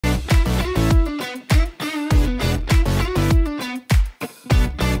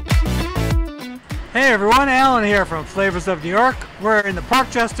Alan here from Flavors of New York. We're in the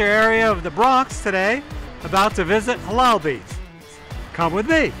Parkchester area of the Bronx today, about to visit Halalbee's. Come with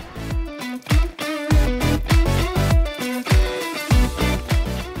me.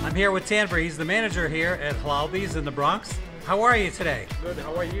 I'm here with Tanver. He's the manager here at Halalbee's in the Bronx. How are you today? Good,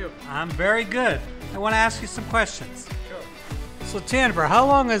 how are you? I'm very good. I want to ask you some questions. Sure. So Tanver, how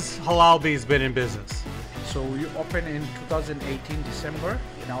long has Halalbee's been in business? So we opened in 2018 December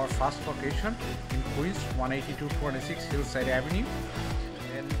in our first location in Queens, 18226 Hillside Avenue.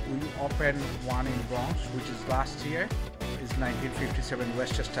 And we opened one in Bronx, which is last year, is 1957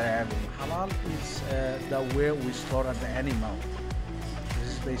 Westchester Avenue. Halal is the way we slaughter the animal. This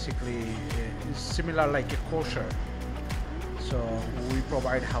is basically is similar like a kosher. So we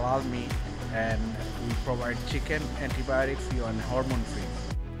provide halal meat and we provide chicken, antibiotic-free and hormone-free.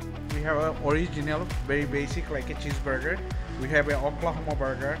 We have an original, very basic like a cheeseburger. We have an Oklahoma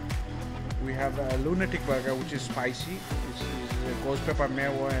burger. We have a lunatic burger, which is spicy. This is ghost pepper,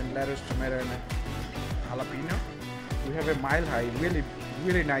 mayo, and lettuce, tomato, and jalapeno. We have a mile high,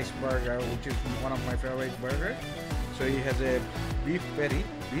 really nice burger, which is one of my favorite burgers. So it has a beef patty,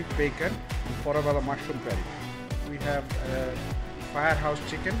 beef bacon, and portobello mushroom patty. We have a firehouse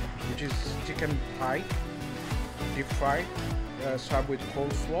chicken, which is chicken thigh, deep fried, served with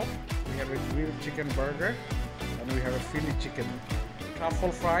coleslaw. We have a grilled chicken burger, and we have a Philly chicken.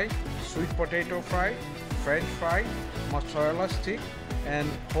 Truffle fry, sweet potato fry, French fry, mozzarella stick, and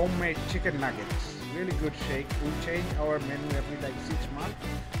homemade chicken nuggets. Really good shake. We change our menu every like 6 months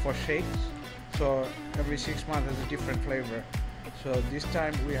for shakes. So every 6 months has a different flavor. So this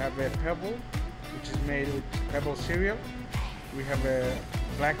time we have a pebble, which is made with pebble cereal. We have a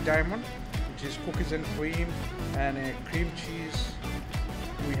black diamond, which is cookies and cream and a cream cheese.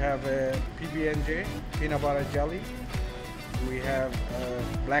 We have a PB&J, peanut butter jelly. We have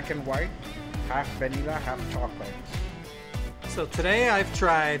black and white, half vanilla, half chocolate. So today I've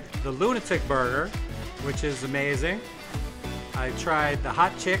tried the lunatic burger, which is amazing. I tried the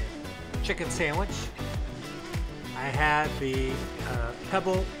hot chicken sandwich. I had the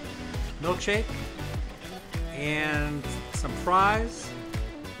pebble milkshake and some fries.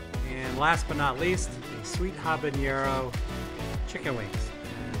 And last but not least, the sweet habanero chicken wings.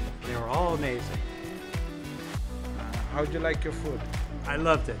 They were all amazing. How'd you like your food? I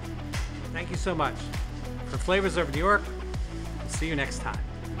loved it. Thank you so much. For Flavors of New York, we'll see you next time.